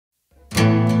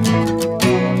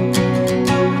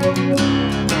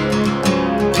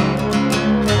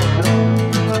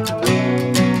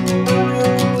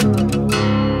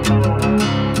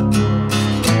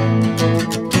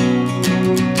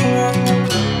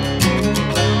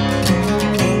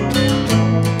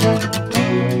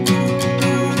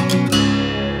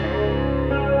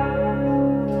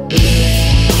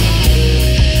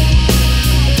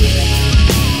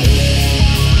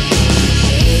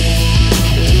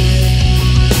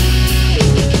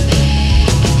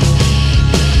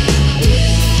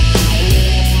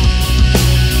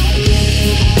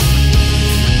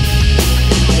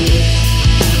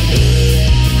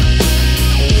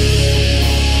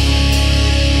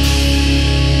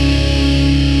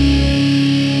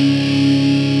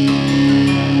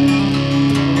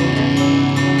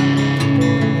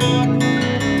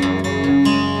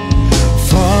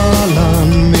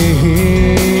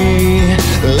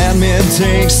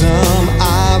some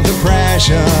of the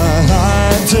pressure,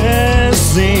 hard to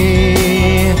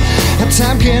see.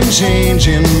 Time can change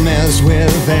and mess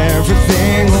with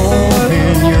everything.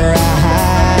 Open your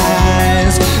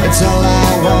eyes, it's all I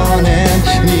want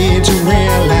and need to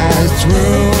realize.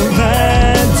 Through the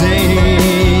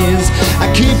days, I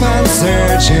keep on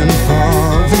searching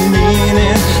for the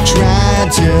meaning, try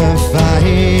to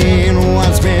find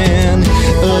what's been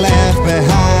left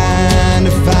behind.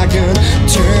 If I could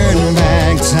turn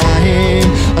back time,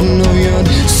 I know you'd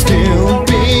still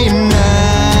be mine.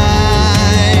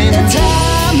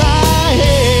 Tie my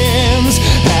hands,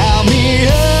 help me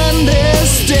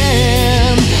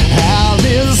understand how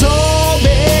this all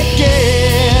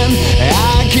began.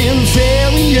 I can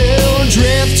feel you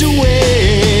drift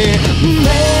away.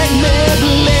 Make me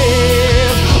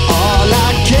believe all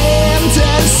I came to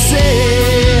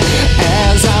say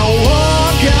as I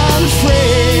walk on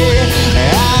free.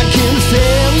 I can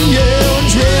feel you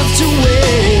drift away.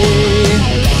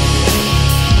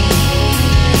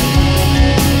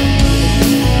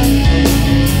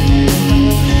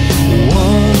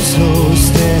 One slow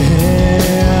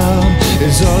step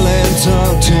is all it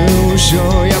took to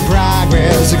show your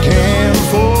progress. I can't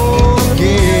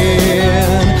forget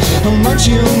how much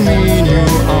you mean. You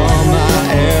are my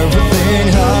everything.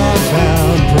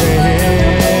 Heartfelt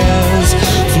prayers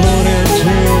floated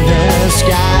through the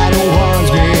sky towards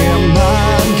me. I'm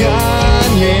not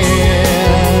gone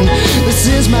yet. This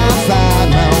is my fight,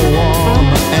 my war,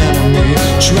 my enemy.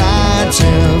 Try